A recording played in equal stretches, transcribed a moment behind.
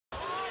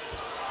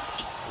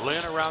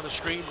Lin around the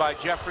screen by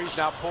Jeffries,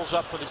 now pulls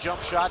up for the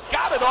jump shot.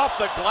 Got it off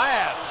the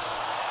glass.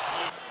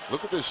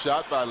 Look at this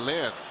shot by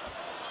Lin.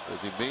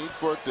 Does he mean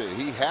for it to?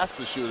 He has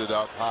to shoot it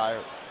up high.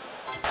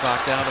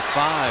 Clock down to 5.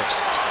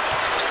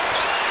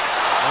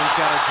 Lin's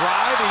got a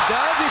drive. He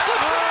does. He flips.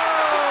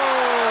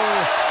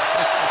 Oh!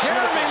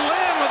 Jeremy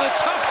Lin with a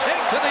tough take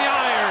to the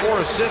iron.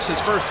 4 assists,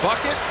 his first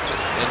bucket.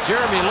 And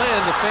Jeremy Lin,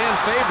 the fan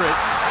favorite,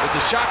 with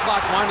the shot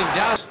clock winding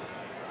down.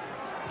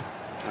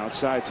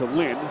 Outside to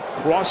Lin,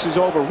 crosses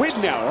over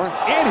Ridnour,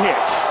 and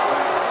hits.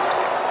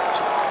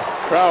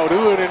 Crowd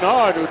oohing and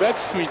hard with that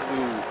sweet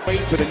move.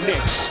 Waiting for the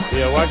Knicks.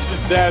 Yeah, watch this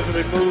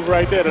dazzling move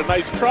right there. A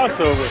nice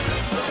crossover.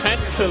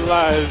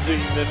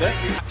 Tantalizing the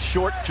Nets.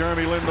 Short,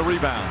 Jeremy Lin the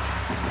rebound.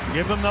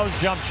 Give him those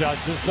jump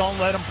shots. Just don't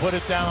let him put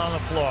it down on the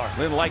floor.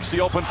 Lin likes the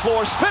open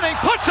floor, spinning,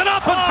 puts it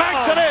up and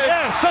backs it in.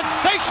 Yes.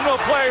 Sensational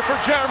play for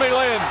Jeremy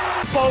Lin.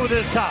 Over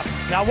the top.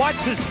 Now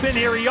watch the spin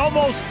here. He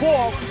almost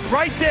falls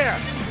right there,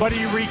 but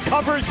he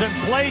recovers and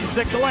plays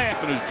the glass.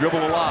 And his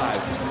dribble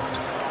alive.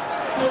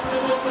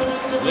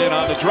 Lin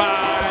on the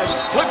drive,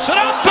 flips it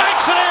up,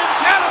 banks it in,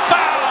 and a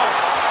foul.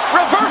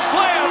 Reverse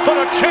layup, but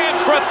a chance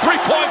for a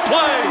three-point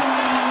play.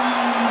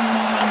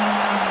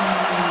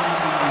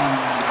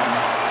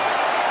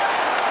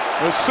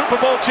 The Super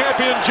Bowl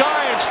champion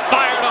Giants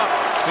fired up,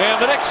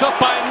 and the Knicks up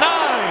by 9.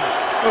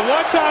 But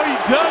watch how he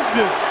does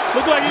this.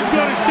 Look like he's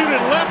going to shoot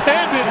it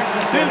left-handed.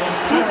 Then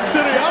swoops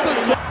to the other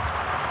side.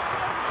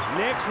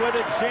 Knicks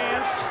with a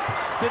chance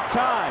to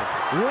tie.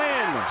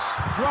 Lin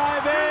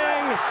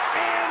driving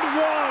and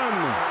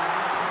one.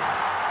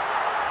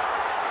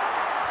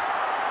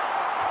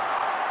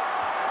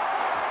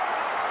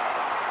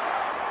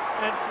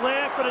 And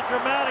Flair for the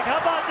dramatic.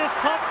 How about this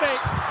pump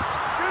fake?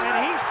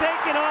 And he's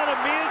taking on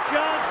Amir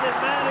Johnson,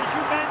 man, as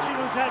you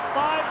mentioned, who's had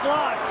 5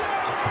 blocks.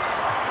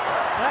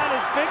 That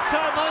is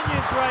big-time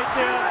onions right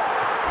there.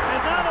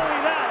 And not only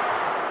that,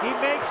 he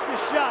makes the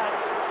shot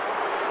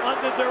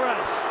under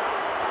duress.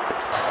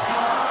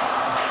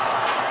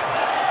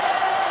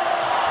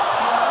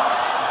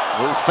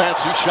 Little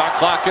fancy shot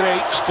clock at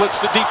 8, splits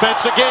the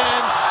defense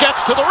again,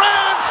 gets to the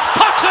rim,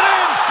 pucks it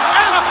in,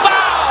 and a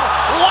foul!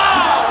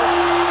 Wow!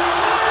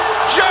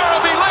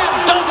 Jeremy Lin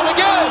does it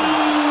again!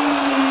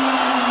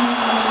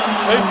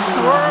 A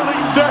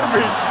swirling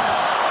dervish.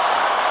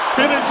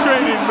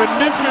 Penetrating,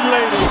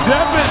 manipulating,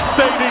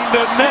 devastating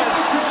the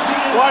Nets.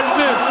 Watch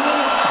this.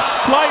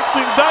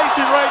 Slicing,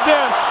 dicing right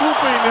there,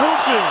 swooping,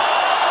 hooping.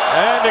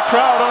 And the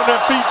crowd on their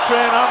feet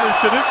paying homage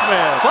to this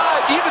man.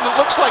 Even it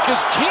looks like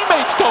his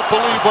teammates don't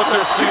believe what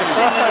they're seeing.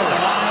 Right.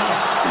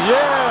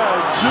 Yeah,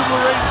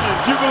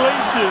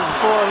 jubilation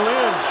for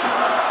Lin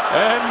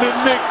and the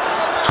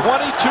Knicks.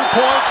 22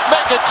 points,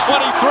 make it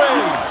 23.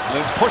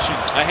 Lin pushing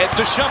ahead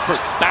to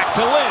Shumpert, back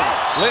to Lin.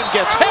 Lin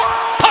gets hit,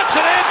 puts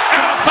it in,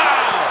 and a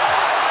foul.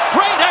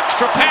 Great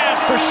extra pass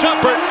for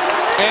Shumpert,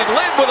 and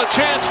Lin with a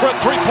chance for a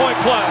three-point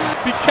play.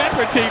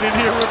 Decapitated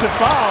here with the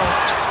foul.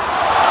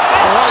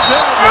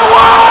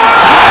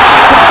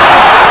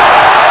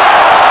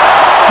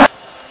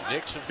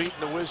 Knicks have beaten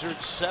the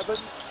Wizards 7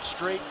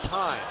 straight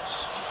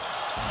times.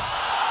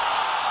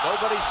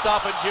 Nobody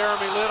stopping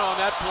Jeremy Lin on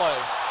that play.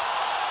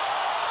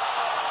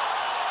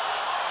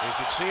 You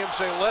can see him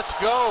say, let's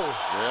go.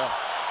 Yeah.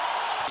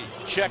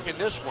 Checking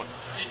this one.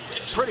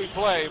 Pretty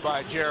play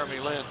by Jeremy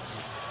Lin.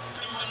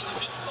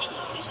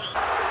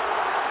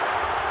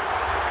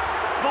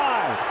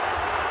 5,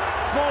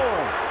 4,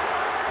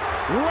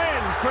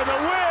 Lin for the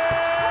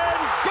win!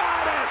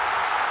 Got it!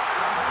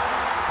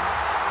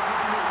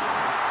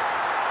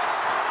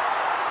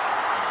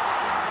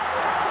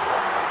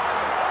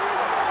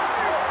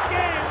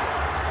 Game.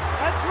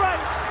 That's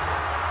right.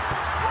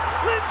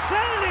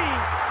 Linsanity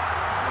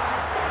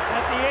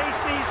at the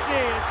ACC.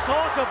 And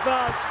talk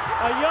about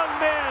a young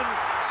man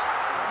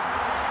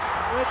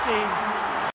with the